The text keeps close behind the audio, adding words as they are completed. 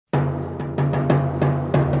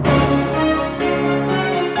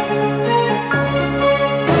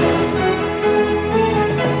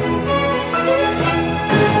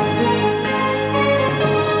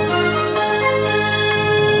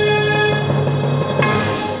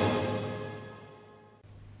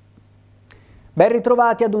Ben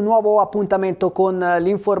ritrovati ad un nuovo appuntamento con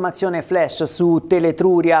l'informazione flash su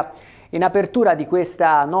Teletruria. In apertura di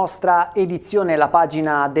questa nostra edizione la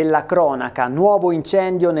pagina della cronaca. Nuovo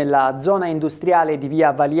incendio nella zona industriale di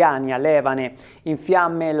via Valiani a Levane. In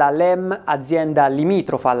fiamme la LEM, azienda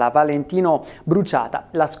limitrofa alla Valentino, bruciata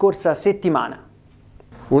la scorsa settimana.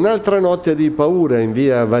 Un'altra notte di paura in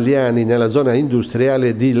via Valiani nella zona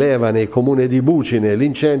industriale di Levane, comune di Bucine.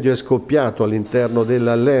 L'incendio è scoppiato all'interno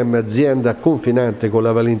della LEM, azienda confinante con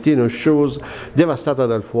la Valentino Shows, devastata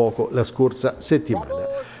dal fuoco la scorsa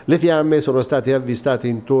settimana. Le fiamme sono state avvistate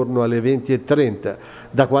intorno alle 20:30.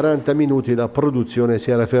 Da 40 minuti la produzione si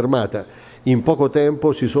era fermata. In poco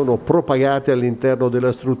tempo si sono propagate all'interno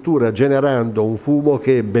della struttura, generando un fumo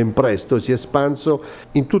che ben presto si è espanso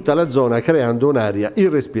in tutta la zona, creando un'aria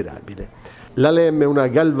irrespirabile. La LEM è una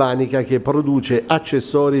galvanica che produce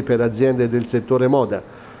accessori per aziende del settore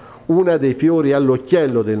moda. Una dei fiori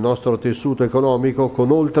all'occhiello del nostro tessuto economico, con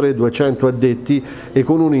oltre 200 addetti e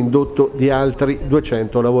con un indotto di altri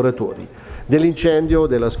 200 lavoratori. Dell'incendio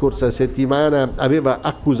della scorsa settimana aveva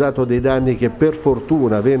accusato dei danni che per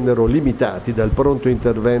fortuna vennero limitati dal pronto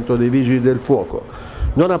intervento dei vigili del fuoco.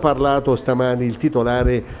 Non ha parlato stamani il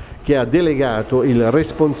titolare che ha delegato il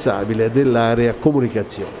responsabile dell'area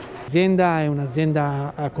comunicazione. L'azienda è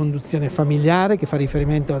un'azienda a conduzione familiare che fa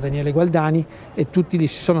riferimento a Daniele Gualdani e tutti gli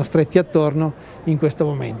si sono stretti attorno in questo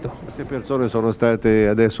momento. Quante persone sono state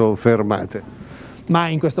adesso fermate? Ma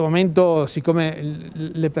in questo momento, siccome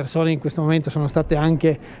le persone in questo momento sono state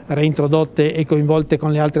anche reintrodotte e coinvolte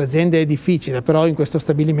con le altre aziende, è difficile, però in questo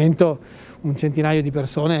stabilimento un centinaio di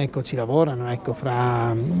persone ci lavorano,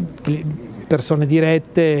 fra persone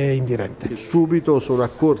dirette e indirette. Subito sono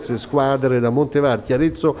accorse squadre da Montevarchi,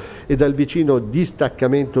 Arezzo e dal vicino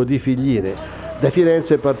distaccamento di Figline. Da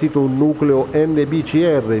Firenze è partito un nucleo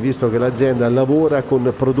NBCR, visto che l'azienda lavora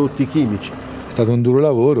con prodotti chimici. È stato un duro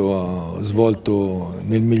lavoro, svolto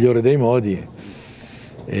nel migliore dei modi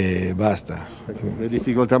e basta. Le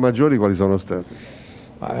difficoltà maggiori quali sono state?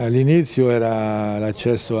 All'inizio era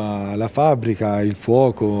l'accesso alla fabbrica, il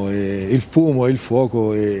fuoco, il fumo e il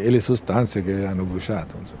fuoco e le sostanze che hanno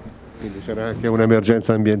bruciato. Insomma. Quindi c'era anche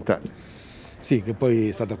un'emergenza ambientale? Sì, che poi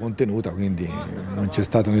è stata contenuta, quindi non c'è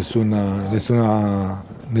stata nessuna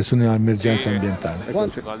emergenza ambientale.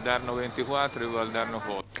 Valdarno 24 e Valdarno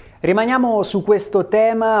Foto. Rimaniamo su questo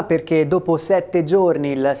tema perché dopo 7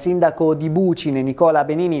 giorni il sindaco di Bucine, Nicola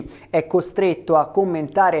Benini, è costretto a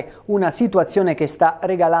commentare una situazione che sta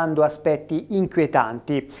regalando aspetti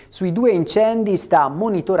inquietanti. Sui 2 incendi sta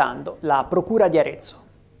monitorando la Procura di Arezzo.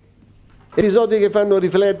 Episodi che fanno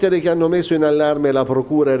riflettere, che hanno messo in allarme la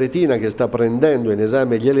Procura Aretina, che sta prendendo in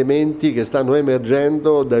esame gli elementi che stanno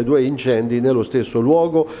emergendo dai 2 incendi nello stesso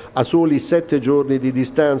luogo, a soli 7 giorni di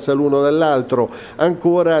distanza l'uno dall'altro.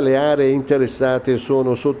 Ancora le aree interessate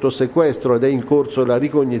sono sotto sequestro ed è in corso la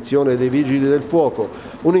ricognizione dei vigili del fuoco.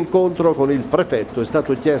 Un incontro con il prefetto è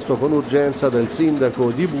stato chiesto con urgenza dal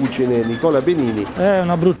sindaco di Bucine, Nicola Benini. È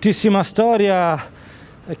una bruttissima storia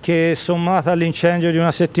che, sommata all'incendio di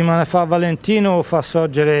una settimana fa a Valentino, fa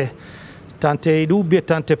sorgere tanti dubbi e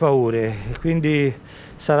tante paure. Quindi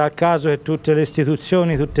sarà il caso che tutte le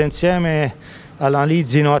istituzioni, tutte insieme,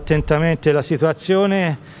 analizzino attentamente la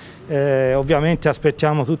situazione. Ovviamente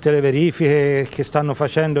aspettiamo tutte le verifiche che stanno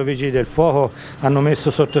facendo i vigili del fuoco, hanno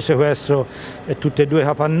messo sotto sequestro tutti e 2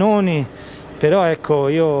 capannoni. Però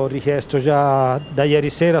io ho richiesto già da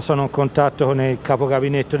ieri sera, sono in contatto con il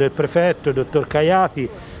capogabinetto del prefetto, il dottor Caiati,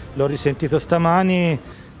 l'ho risentito stamani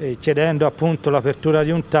chiedendo appunto l'apertura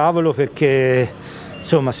di un tavolo perché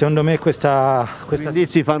insomma secondo me questa... Gli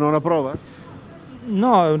indizi fanno una prova?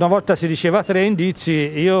 No, una volta si diceva 3 indizi,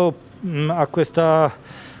 io a questa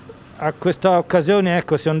occasione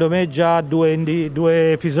secondo me già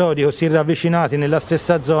 2 episodi così ravvicinati nella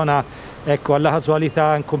stessa zona, alla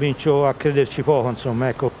casualità incomincio a crederci poco,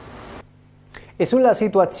 insomma, E sulla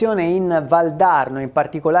situazione in Valdarno, in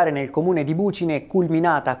particolare nel comune di Bucine,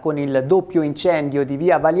 culminata con il doppio incendio di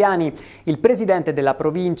via Valiani, il presidente della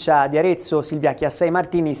provincia di Arezzo, Silvia Chiassai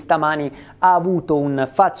Martini, stamani ha avuto un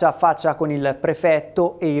faccia a faccia con il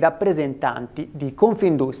prefetto e i rappresentanti di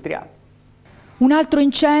Confindustria. Un altro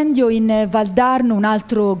incendio in Valdarno, un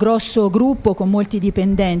altro grosso gruppo con molti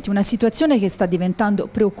dipendenti, una situazione che sta diventando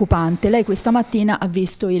preoccupante. Lei questa mattina ha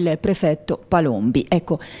visto il prefetto Palombi.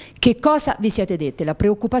 Ecco, che cosa vi siete dette? La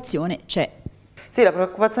preoccupazione c'è. Sì, la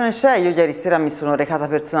preoccupazione c'è. Io ieri sera mi sono recata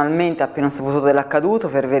personalmente appena ho saputo dell'accaduto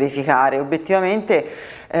per verificare.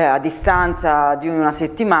 Obiettivamente a distanza di una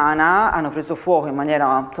settimana hanno preso fuoco in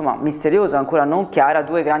maniera misteriosa, ancora non chiara,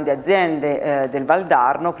 due grandi aziende del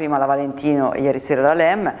Valdarno, prima la Valentino e ieri sera la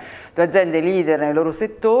Lem, due aziende leader nei loro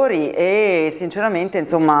settori, e sinceramente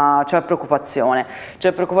c'è preoccupazione.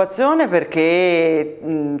 C'è preoccupazione perché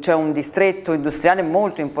c'è un distretto industriale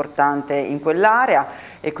molto importante in quell'area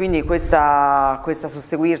e quindi questa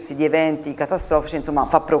susseguirsi di eventi catastrofici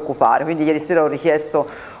fa preoccupare. Quindi ieri sera ho richiesto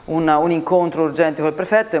un incontro urgente col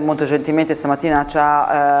prefetto e molto gentilmente stamattina ci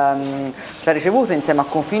ha ricevuto insieme a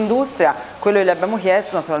Confindustria. Quello che le abbiamo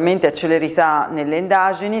chiesto naturalmente è celerità nelle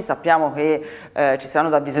indagini. Sappiamo che ci saranno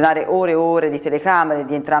da visionare ore e ore di telecamere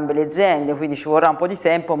di entrambe le aziende, quindi ci vorrà un po' di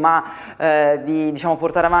tempo, ma di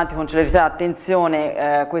portare avanti con celerità e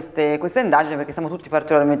attenzione queste indagini, perché siamo tutti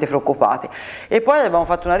particolarmente preoccupati. E poi abbiamo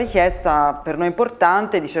fatto una richiesta per noi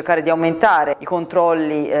importante di cercare di aumentare i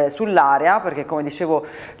controlli sull'area, perché come dicevo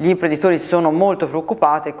gli imprenditori sono molto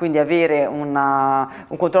preoccupati, e quindi avere un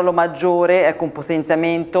controllo maggiore, ecco, un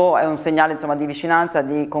potenziamento è un segnale di vicinanza,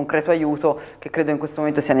 di concreto aiuto che credo in questo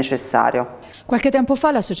momento sia necessario. Qualche tempo fa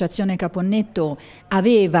l'associazione Caponnetto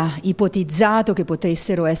aveva ipotizzato che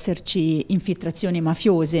potessero esserci infiltrazioni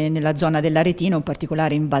mafiose nella zona dell'Aretino, in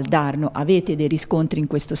particolare in Valdarno. Avete dei riscontri in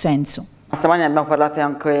questo senso? Stamani abbiamo parlato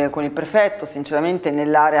anche con il prefetto. Sinceramente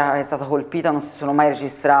nell'area che è stata colpita non si sono mai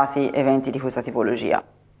registrati eventi di questa tipologia.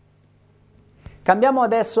 Cambiamo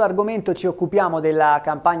adesso argomento, ci occupiamo della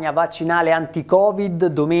campagna vaccinale anti-Covid.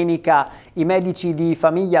 Domenica i medici di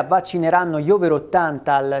famiglia vaccineranno gli over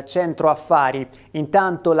 80 al centro affari.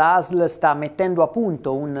 Intanto la ASL sta mettendo a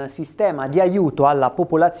punto un sistema di aiuto alla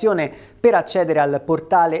popolazione per accedere al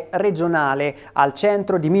portale regionale, al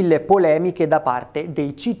centro di 1000 polemiche da parte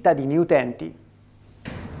dei cittadini utenti.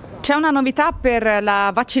 C'è una novità per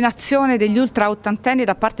la vaccinazione degli ultra ottantenni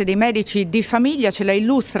da parte dei medici di famiglia, ce la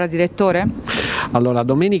illustra, direttore? Allora,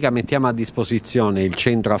 domenica mettiamo a disposizione il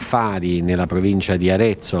centro affari nella provincia di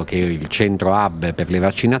Arezzo, che è il centro hub per le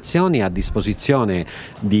vaccinazioni, a disposizione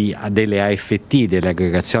delle AFT, delle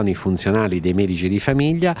aggregazioni funzionali dei medici di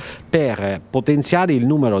famiglia, per potenziare il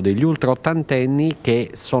numero degli ultra ottantenni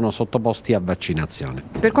che sono sottoposti a vaccinazione.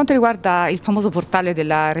 Per quanto riguarda il famoso portale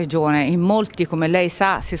della regione, in molti, come lei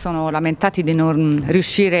sa, si sono lamentati di non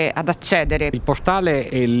riuscire ad accedere. Il portale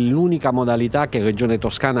è l'unica modalità che Regione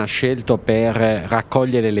Toscana ha scelto per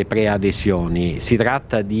raccogliere le preadesioni. Si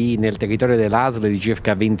tratta nel territorio dell'ASL di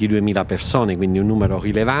circa 22.000 persone, quindi un numero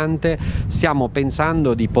rilevante. Stiamo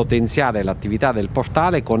pensando di potenziare l'attività del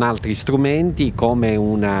portale con altri strumenti, come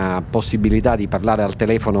una possibilità di parlare al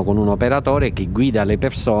telefono con un operatore che guida le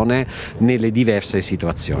persone nelle diverse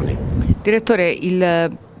situazioni. Direttore,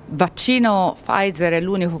 il vaccino Pfizer è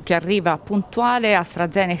l'unico che arriva puntuale,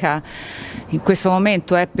 AstraZeneca in questo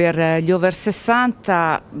momento è per gli over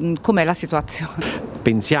 60, com'è la situazione?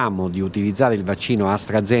 Pensiamo di utilizzare il vaccino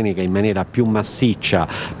AstraZeneca in maniera più massiccia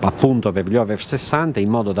appunto per gli over 60, in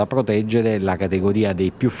modo da proteggere la categoria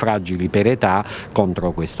dei più fragili per età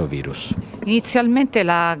contro questo virus. Inizialmente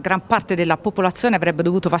la gran parte della popolazione avrebbe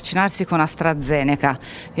dovuto vaccinarsi con AstraZeneca,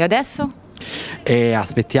 e adesso?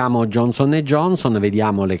 Aspettiamo Johnson & Johnson,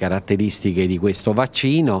 vediamo le caratteristiche di questo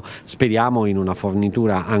vaccino, speriamo in una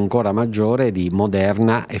fornitura ancora maggiore di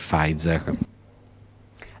Moderna e Pfizer.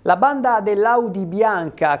 La banda dell'Audi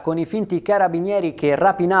bianca con i finti carabinieri che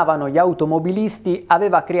rapinavano gli automobilisti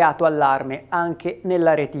aveva creato allarme anche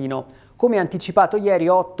nell'Aretino. Come anticipato ieri,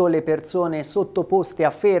 8 le persone sottoposte a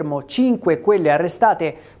fermo, 5 quelle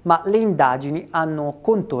arrestate, ma le indagini hanno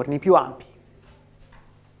contorni più ampi.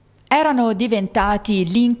 Erano diventati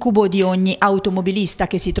l'incubo di ogni automobilista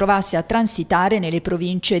che si trovasse a transitare nelle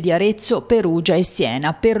province di Arezzo, Perugia e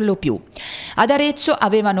Siena, per lo più. Ad Arezzo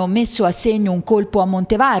avevano messo a segno un colpo a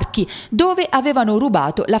Montevarchi, dove avevano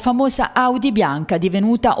rubato la famosa Audi bianca,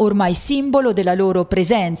 divenuta ormai simbolo della loro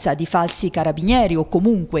presenza di falsi carabinieri o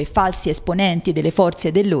comunque falsi esponenti delle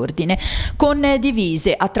forze dell'ordine, con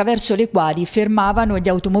divise attraverso le quali fermavano gli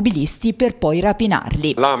automobilisti per poi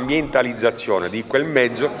rapinarli. L'ambientalizzazione di quel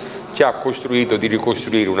mezzo ci ha costruito di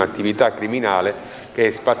ricostruire un'attività criminale che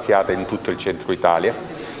è spaziata in tutto il centro Italia,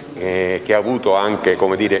 che ha avuto anche,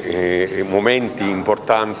 come dire, momenti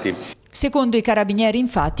importanti. Secondo i carabinieri,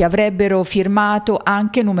 infatti, avrebbero firmato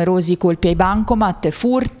anche numerosi colpi ai bancomat,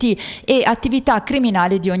 furti e attività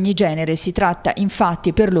criminali di ogni genere. Si tratta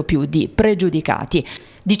infatti per lo più di pregiudicati.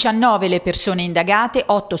 19 le persone indagate,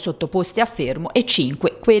 8 sottoposte a fermo e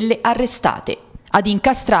 5 quelle arrestate. Ad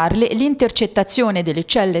incastrarle l'intercettazione delle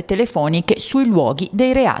celle telefoniche sui luoghi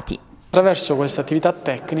dei reati. Attraverso questa attività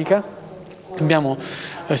tecnica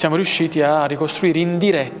Siamo riusciti a ricostruire in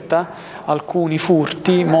diretta alcuni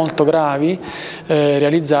furti molto gravi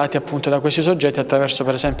realizzati appunto da questi soggetti attraverso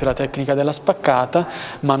per esempio la tecnica della spaccata,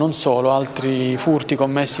 ma non solo, altri furti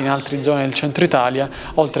commessi in altre zone del centro Italia,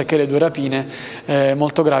 oltre che le 2 rapine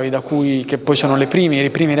molto gravi che poi sono i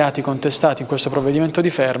primi reati contestati in questo provvedimento di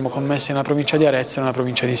fermo commessi nella provincia di Arezzo e nella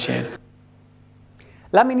provincia di Siena.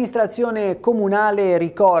 L'amministrazione comunale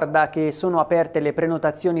ricorda che sono aperte le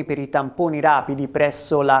prenotazioni per i tamponi rapidi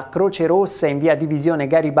presso la Croce Rossa in via Divisione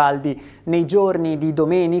Garibaldi nei giorni di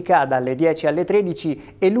domenica dalle 10 alle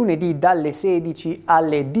 13 e lunedì dalle 16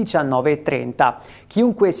 alle 19:30.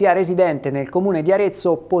 Chiunque sia residente nel comune di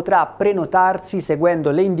Arezzo potrà prenotarsi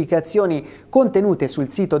seguendo le indicazioni contenute sul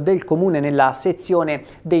sito del comune nella sezione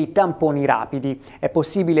dei tamponi rapidi. È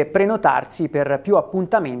possibile prenotarsi per più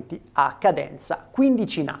appuntamenti a cadenza quindicinale.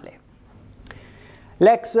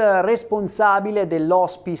 L'ex responsabile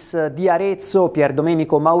dell'hospice di Arezzo, Pier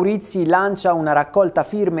Domenico Maurizi, lancia una raccolta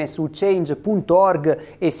firme su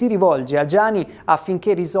change.org e si rivolge a Gianni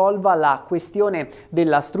affinché risolva la questione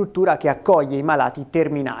della struttura che accoglie i malati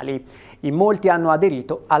terminali. In molti hanno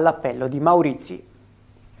aderito all'appello di Maurizi.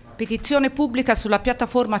 Petizione pubblica sulla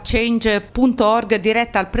piattaforma change.org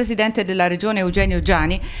diretta al presidente della regione Eugenio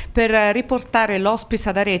Giani per riportare l'hospice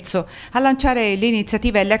ad Arezzo. A lanciare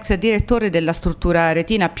l'iniziativa è l'ex direttore della struttura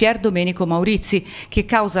aretina Pier Domenico Maurizi, che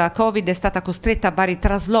causa Covid è stata costretta a vari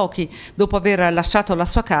traslochi dopo aver lasciato la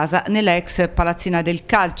sua casa nella ex palazzina del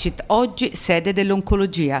Calcit, oggi sede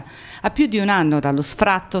dell'oncologia. A più di un anno dallo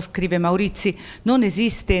sfratto, scrive Maurizi, non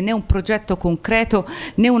esiste né un progetto concreto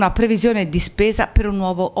né una previsione di spesa per un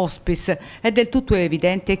nuovo hospice. È del tutto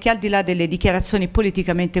evidente che al di là delle dichiarazioni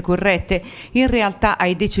politicamente corrette, in realtà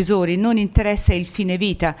ai decisori non interessa il fine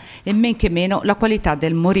vita e men che meno la qualità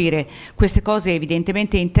del morire. Queste cose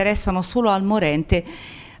evidentemente interessano solo al morente,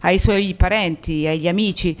 ai suoi parenti, agli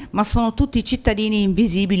amici, ma sono tutti cittadini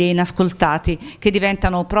invisibili e inascoltati, che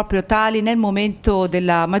diventano proprio tali nel momento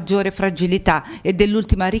della maggiore fragilità e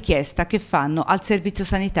dell'ultima richiesta che fanno al servizio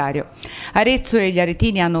sanitario. Arezzo e gli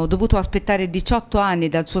aretini hanno dovuto aspettare 18 anni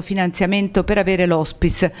dal suo finanziamento per avere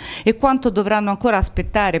l'hospice, e quanto dovranno ancora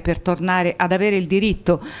aspettare per tornare ad avere il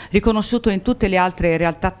diritto, riconosciuto in tutte le altre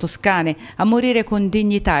realtà toscane, a morire con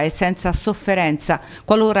dignità e senza sofferenza,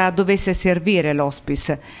 qualora dovesse servire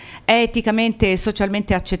l'hospice. È eticamente e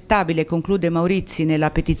socialmente accettabile, conclude Maurizi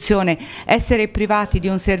nella petizione, essere privati di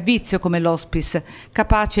un servizio come l'hospice,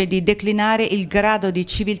 capace di declinare il grado di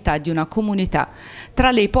civiltà di una comunità.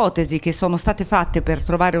 Tra le ipotesi che sono state fatte per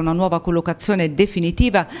trovare una nuova collocazione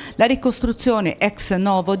definitiva, la ricostruzione ex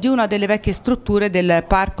novo di una delle vecchie strutture del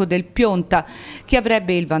Parco del Pionta, che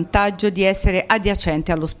avrebbe il vantaggio di essere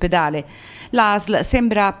adiacente all'ospedale. L'ASL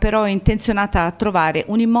sembra però intenzionata a trovare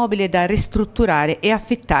un immobile da ristrutturare e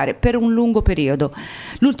affittare per un lungo periodo.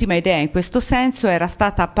 L'ultima idea in questo senso era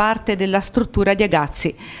stata parte della struttura di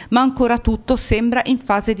Agazzi, ma ancora tutto sembra in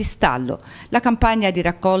fase di stallo. La campagna di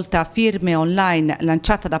raccolta firme online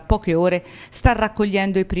lanciata da poche ore sta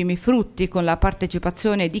raccogliendo i primi frutti, con la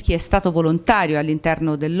partecipazione di chi è stato volontario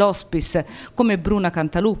all'interno dell'hospice, come Bruna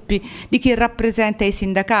Cantaluppi, di chi rappresenta i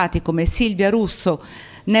sindacati, come Silvia Russo,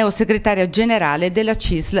 neosegretaria generale della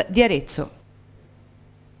CISL di Arezzo.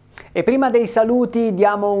 E prima dei saluti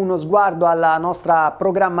diamo uno sguardo alla nostra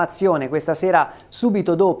programmazione. Questa sera,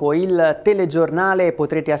 subito dopo il telegiornale,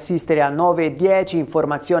 potrete assistere a 9:10,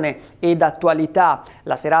 informazione ed attualità.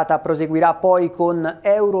 La serata proseguirà poi con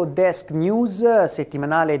Eurodesk News,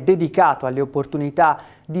 settimanale dedicato alle opportunità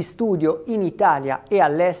di studio in Italia e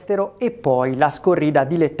all'estero, e poi la scorrida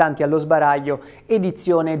Dilettanti allo sbaraglio,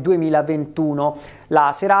 edizione 2021.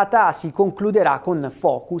 La serata si concluderà con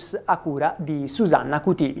Focus a cura di Susanna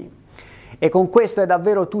Cutini. E con questo è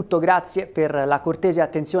davvero tutto, grazie per la cortese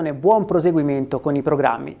attenzione, buon proseguimento con i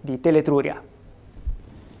programmi di Teletruria.